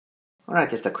Alright,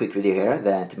 just a quick video here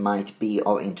that might be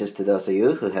of interest to those of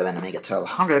you who have an Amiga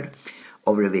 1200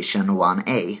 of revision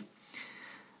 1A.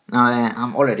 Now,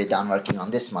 I'm already done working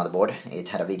on this motherboard. It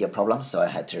had a video problem, so I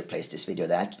had to replace this video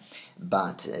DAC.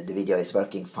 But the video is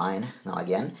working fine now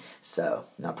again, so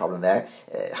no problem there.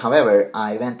 However,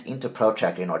 I went into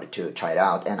ProTracker in order to try it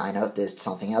out, and I noticed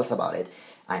something else about it.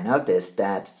 I noticed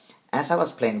that as I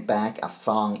was playing back a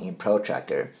song in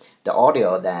ProTracker, the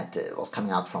audio that was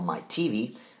coming out from my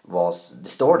TV was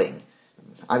distorting.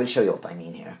 I will show you what I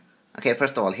mean here. Okay,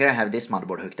 first of all, here I have this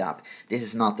motherboard hooked up. This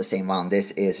is not the same one,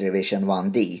 this is revision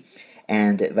 1D.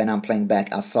 And when I'm playing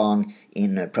back a song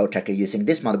in ProTracker using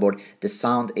this motherboard, the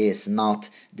sound is not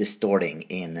distorting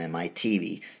in my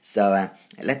TV. So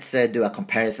let's do a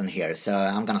comparison here. So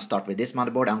I'm gonna start with this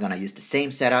motherboard. I'm gonna use the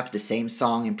same setup, the same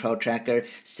song in ProTracker,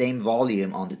 same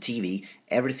volume on the TV,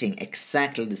 everything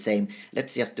exactly the same.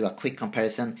 Let's just do a quick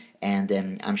comparison, and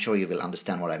I'm sure you will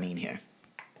understand what I mean here.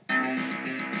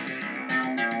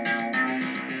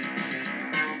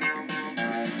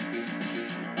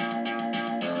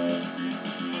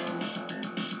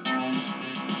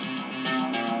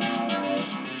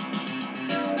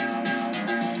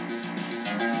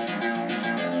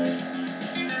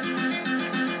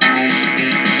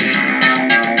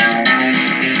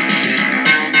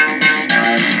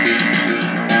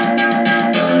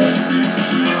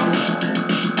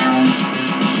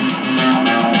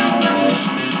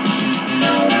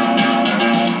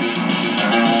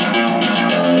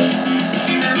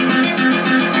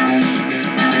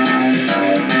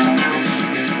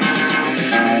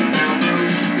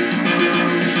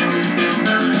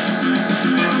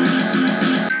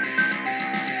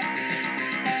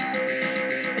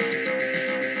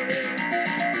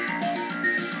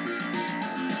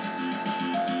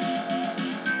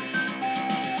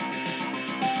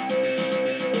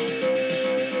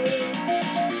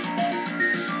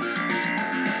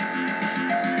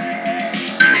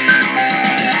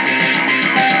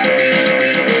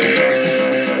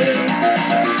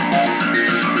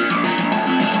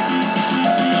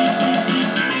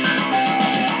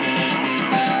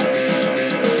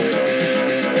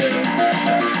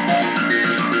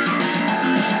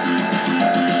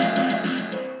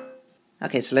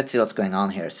 Okay, so let's see what's going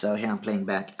on here. So here I'm playing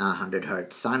back a 100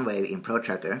 Hz sine wave in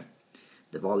ProTracker.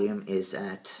 The volume is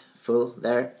at full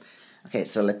there. Okay,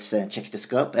 so let's check the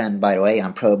scope. And by the way,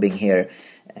 I'm probing here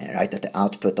right at the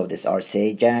output of this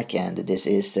RCA jack, and this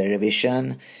is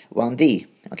revision 1D.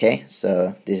 Okay,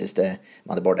 so this is the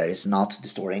motherboard that is not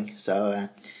distorting. So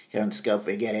here on the scope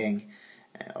we're getting,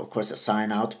 of course, a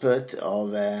sine output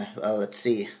of, well, let's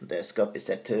see, the scope is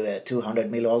set to 200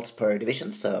 millivolts per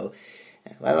division, so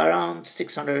well, around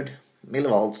 600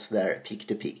 millivolts there, peak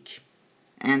to peak.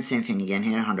 And same thing again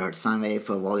here, 100 Hz sine wave,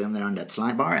 full volume there on that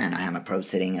slide bar, and I have my probe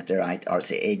sitting at the right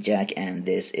RCA jack, and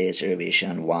this is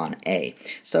revision 1A.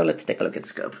 So let's take a look at the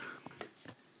scope.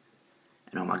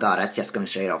 And oh my god, that's just going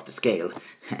straight off the scale.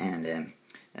 And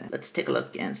let's take a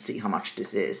look and see how much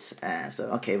this is.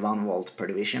 So okay, 1 volt per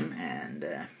division, and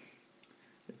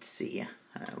let's see,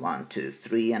 1, 2,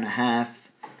 3.5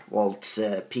 volts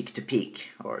peak to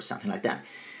peak, or something like that.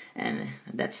 And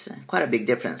that's quite a big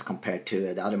difference compared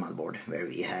to the other motherboard where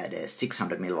we had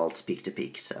 600 millivolts peak to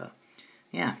peak. So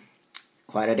yeah,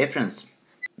 quite a difference.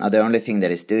 Now the only thing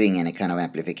that is doing any kind of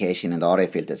amplification in the audio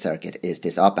filter circuit is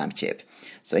this op-amp chip.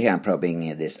 So here I'm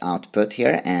probing this output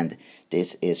here, and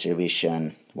this is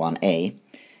revision 1A,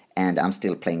 and I'm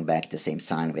still playing back the same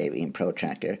sine wave in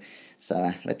ProTracker.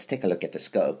 So let's take a look at the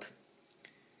scope.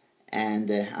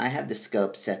 And I have the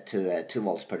scope set to 2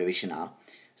 volts per division now.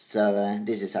 So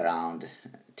this is around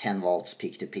 10 volts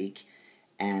peak to peak.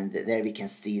 And there we can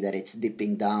see that it's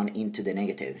dipping down into the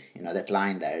negative. You know, that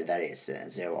line there, that is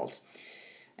 0 volts.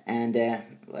 And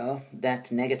well, that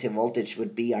negative voltage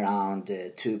would be around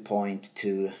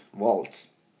 2.2 volts.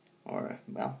 Or,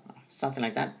 well, something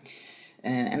like that.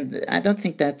 And I don't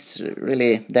think that's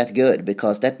really that good,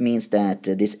 because that means that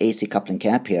this AC coupling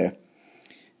cap here,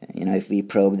 you know, if we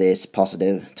probe this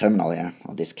positive terminal here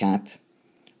of this cap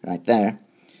right there,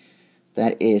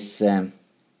 that is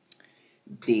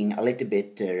being a little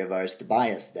bit reversed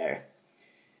biased there.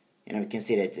 You know, we can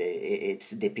see that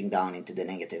it's dipping down into the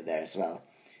negative there as well.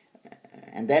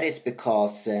 And that is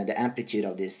because the amplitude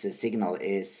of this signal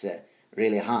is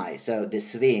really high. So the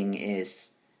swing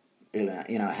is really,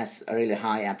 you know, has a really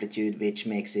high amplitude, which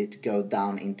makes it go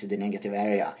down into the negative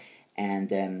area. And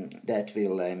that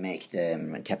will make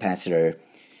the capacitor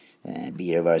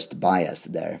be reversed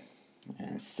biased there.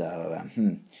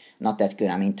 Not that good.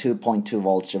 I mean, 2.2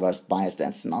 volts reversed bias,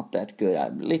 that's not that good. A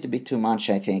little bit too much,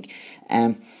 I think.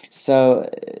 So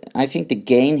I think the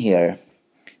gain here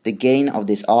the gain of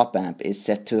this op amp is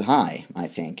set too high, I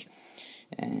think.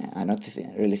 I don't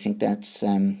really think that's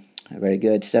very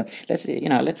good. So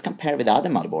let's compare with the other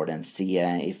motherboard and see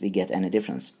if we get any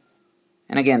difference.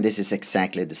 And again, this is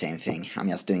exactly the same thing. I'm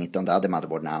just doing it on the other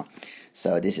motherboard now.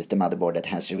 So this is the motherboard that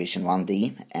has revision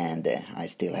 1D, and I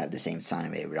still have the same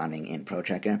sine wave running in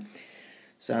ProTracker.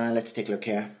 So let's take a look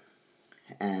here,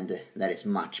 and that is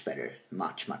much better,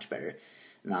 much better.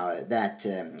 Now that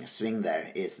swing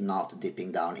there is not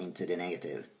dipping down into the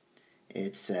negative.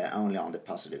 It's only on the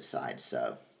positive side,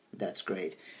 so that's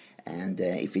great. And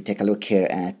if we take a look here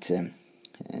at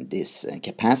this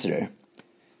capacitor,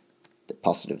 the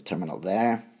positive terminal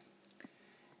there,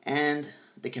 and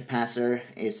the capacitor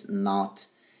is not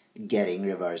getting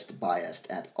reversed biased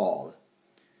at all.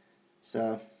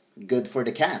 So good for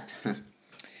the cap.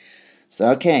 So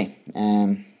okay,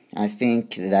 I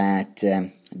think that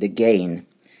the gain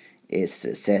is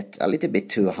set a little bit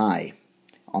too high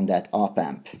on that op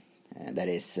amp that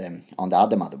is on the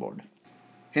other motherboard.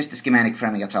 Here's the schematic for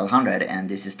Amiga 1200, and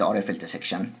this is the audio filter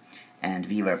section, and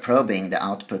we were probing the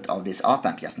output of this op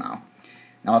amp just now.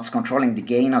 Now what's controlling the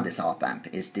gain of this op amp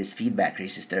is this feedback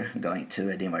resistor going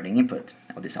to the inverting input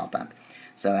of this op amp.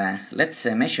 So let's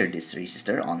measure this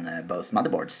resistor on both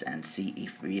motherboards and see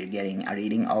if we're getting a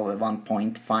reading of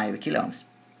 1.5 kOhms.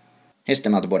 Here's the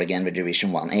motherboard again with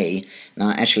revision 1A.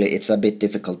 Now actually it's a bit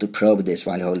difficult to probe this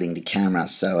while holding the camera,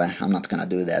 so I'm not gonna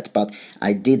do that, but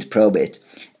I did probe it.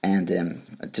 And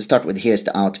to start with, here's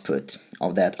the output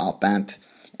of that op amp,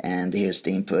 and here's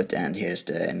the input, and here's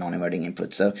the non-inverting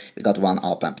input. So we got one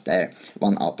op amp there,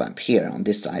 one op amp here on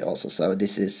this side also. So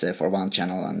this is for one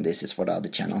channel and this is for the other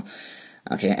channel.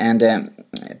 Okay, and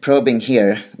probing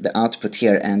here, the output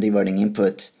here and the inverting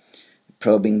input,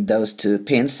 probing those two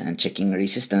pins and checking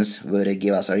resistance would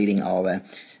give us a reading of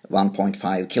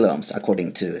 1.5 kOhms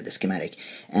according to the schematic.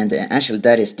 And actually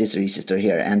that is this resistor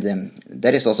here, and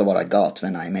that is also what I got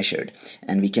when I measured.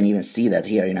 And we can even see that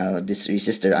here, this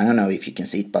resistor, I don't know if you can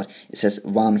see it, but it says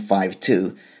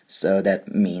 152, so that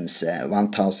means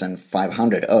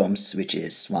 1500 ohms, which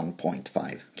is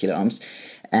 1.5 kOhms.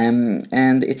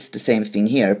 And it's the same thing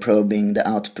here, probing the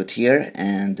output here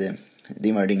and the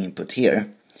inverting input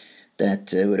here.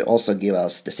 That would also give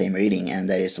us the same reading, and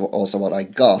that is also what I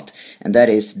got, and that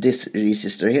is this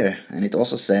resistor here, and it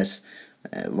also says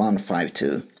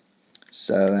 152.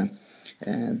 So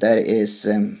that is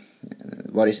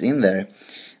what is in there.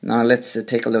 Now let's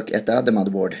take a look at the other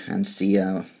motherboard and see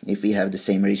if we have the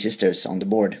same resistors on the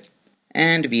board.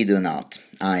 And we do not.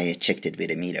 I checked it with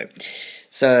a meter.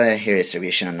 So here is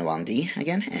revision 1D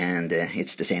again, and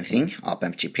it's the same thing, op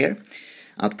amp chip here.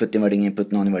 Output inverting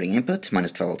input, non-inverting input,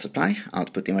 minus 12 volt supply,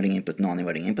 output inverting input,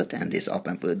 non-inverting input, and this op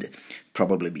amp would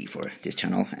probably be for this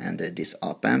channel, and this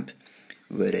op amp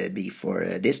would be for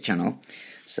this channel.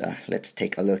 So let's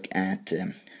take a look at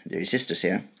the resistors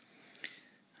here.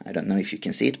 I don't know if you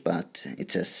can see it, but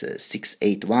it says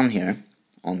 681 here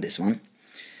on this one,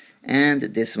 and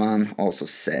this one also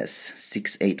says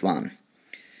 681.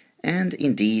 And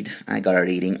indeed, I got a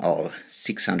reading of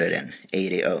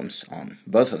 680 ohms on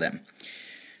both of them.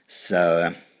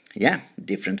 So, yeah,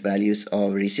 different values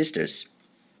of resistors.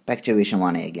 Back to revision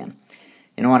 1A again.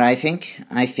 You know what I think?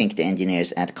 I think the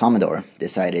engineers at Commodore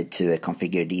decided to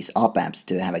configure these op amps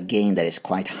to have a gain that is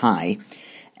quite high,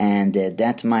 and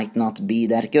that might not be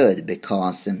that good,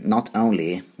 because not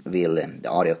only will the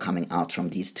audio coming out from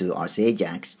these two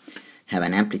RCA-jacks have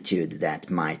an amplitude that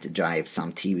might drive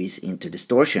some TVs into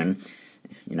distortion,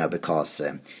 because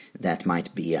that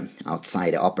might be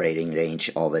outside the operating range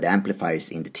of the amplifiers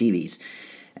in the TVs.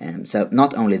 So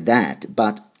not only that,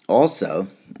 but also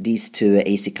these two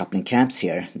AC coupling caps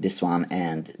here, this one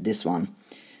and this one,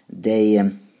 they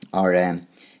are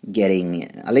getting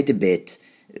a little bit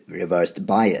reversed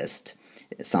biased.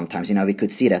 Sometimes, we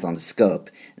could see that on the scope,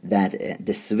 that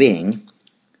the swing,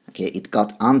 okay, it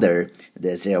got under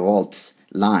the 0 volts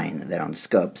line there on the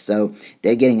scope, so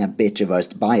they're getting a bit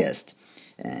reversed biased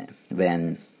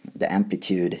when the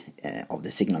amplitude of the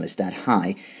signal is that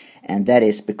high, and that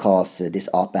is because this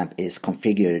op amp is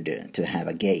configured to have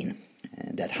a gain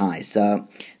that high. So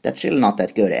that's really not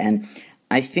that good, and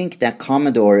I think that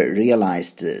Commodore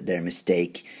realized their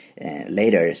mistake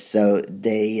later, so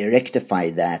they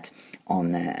rectified that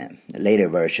on later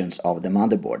versions of the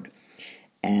motherboard.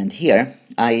 And here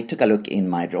I took a look in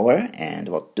my drawer, and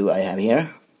what do I have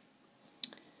here?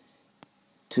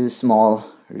 Two small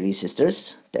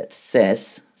resistors that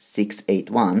says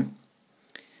 681.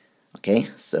 Okay,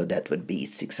 so that would be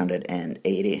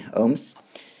 680 ohms.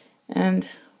 And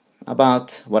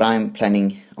about what I'm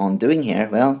planning on doing here,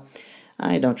 well,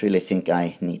 I don't really think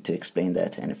I need to explain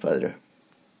that any further.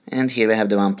 And here we have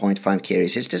the 1.5K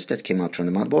resistors that came out from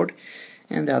the motherboard,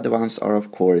 and the other ones are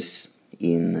of course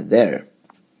in there.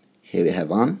 Here we have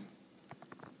one,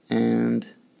 and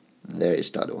there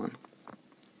is the other one.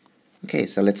 Okay,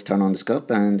 so let's turn on the scope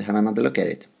and have another look at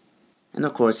it. And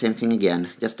of course, same thing again,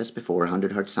 just as before,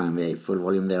 100 Hz sine wave, full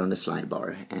volume there on the slide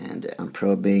bar, and I'm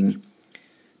probing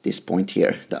this point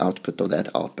here, the output of that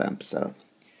op amp. So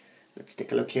let's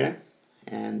take a look here,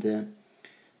 and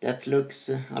that looks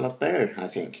a lot better, I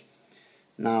think.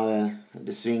 Now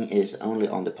the swing is only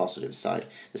on the positive side.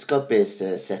 The scope is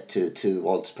set to 2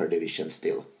 volts per division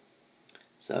still.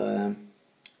 So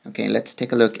okay, let's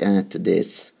take a look at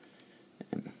this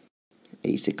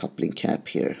AC coupling cap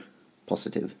here,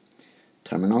 positive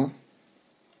terminal,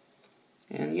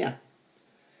 and yeah,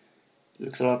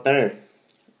 looks a lot better.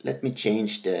 Let me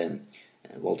change the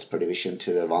volts per division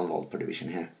to 1 volt per division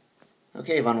here.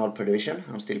 Okay, 1 volt per division.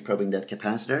 I'm still probing that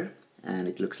capacitor, and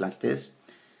it looks like this.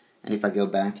 And if I go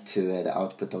back to the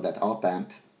output of that op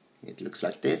amp, it looks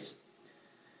like this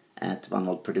at 1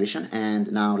 volt per division.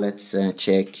 And now let's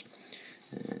check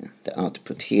the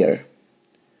output here,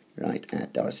 right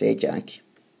at the RCA jack.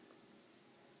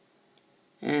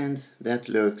 And that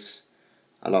looks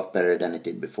a lot better than it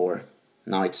did before.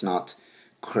 Now it's not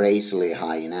crazily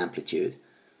high in amplitude.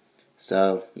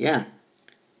 So yeah,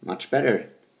 much better.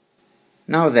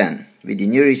 Now then, with the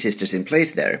new resistors in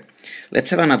place there,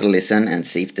 let's have another listen and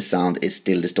see if the sound is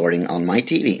still distorting on my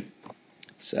TV.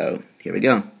 So here we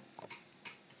go.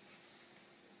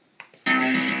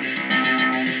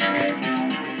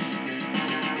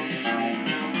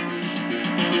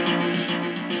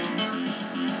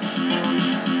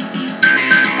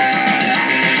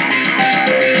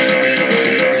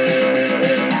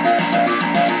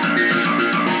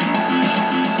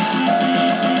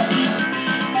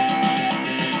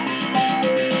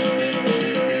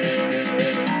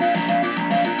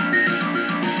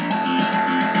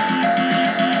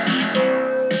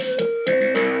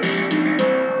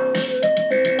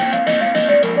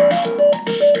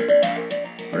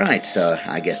 Alright, so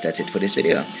I guess that's it for this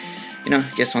video.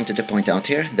 Just wanted to point out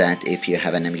here that if you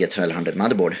have an Amiga 1200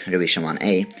 motherboard, revision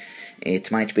 1A,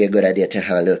 it might be a good idea to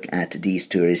have a look at these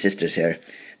 2 resistors here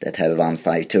that have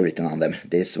 152 written on them,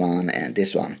 this one and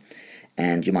this one.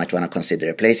 And you might want to consider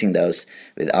replacing those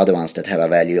with other ones that have a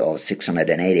value of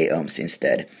 680 ohms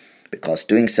instead, because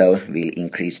doing so will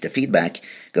increase the feedback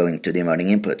going to the inverting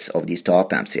inputs of these 2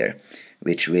 op amps here,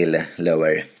 which will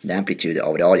lower the amplitude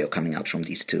of the audio coming out from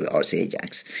these 2 RCA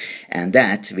jacks. And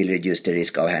that will reduce the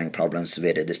risk of having problems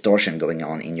with the distortion going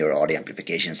on in your audio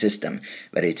amplification system,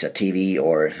 whether it's a TV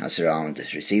or a surround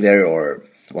receiver or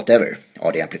whatever,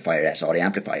 audio amplifier as audio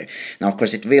amplifier. Now of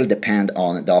course it will depend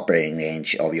on the operating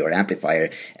range of your amplifier,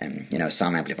 and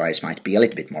some amplifiers might be a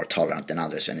little bit more tolerant than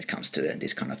others when it comes to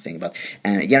this kind of thing, but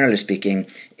generally speaking,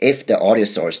 if the audio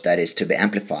source that is to be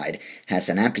amplified has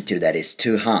an amplitude that is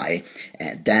too high,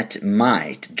 that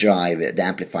might drive the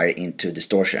amplifier into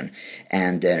distortion,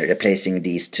 and replacing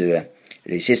these 2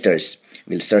 resistors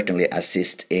will certainly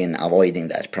assist in avoiding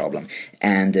that problem.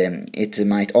 And it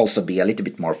might also be a little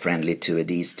bit more friendly to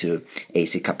these 2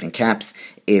 AC coupling caps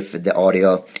if the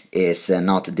audio is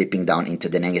not dipping down into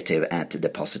the negative at the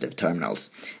positive terminals.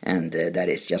 And that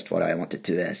is just what I wanted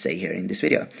to say here in this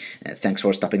video. Thanks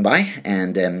for stopping by,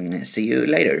 and see you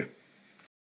later.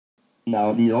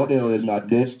 Now the audio is not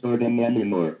distorting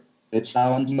anymore. It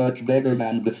sounds much better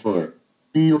than before.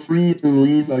 Feel free to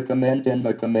leave a comment in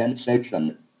the comment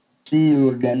section. See you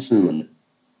again soon.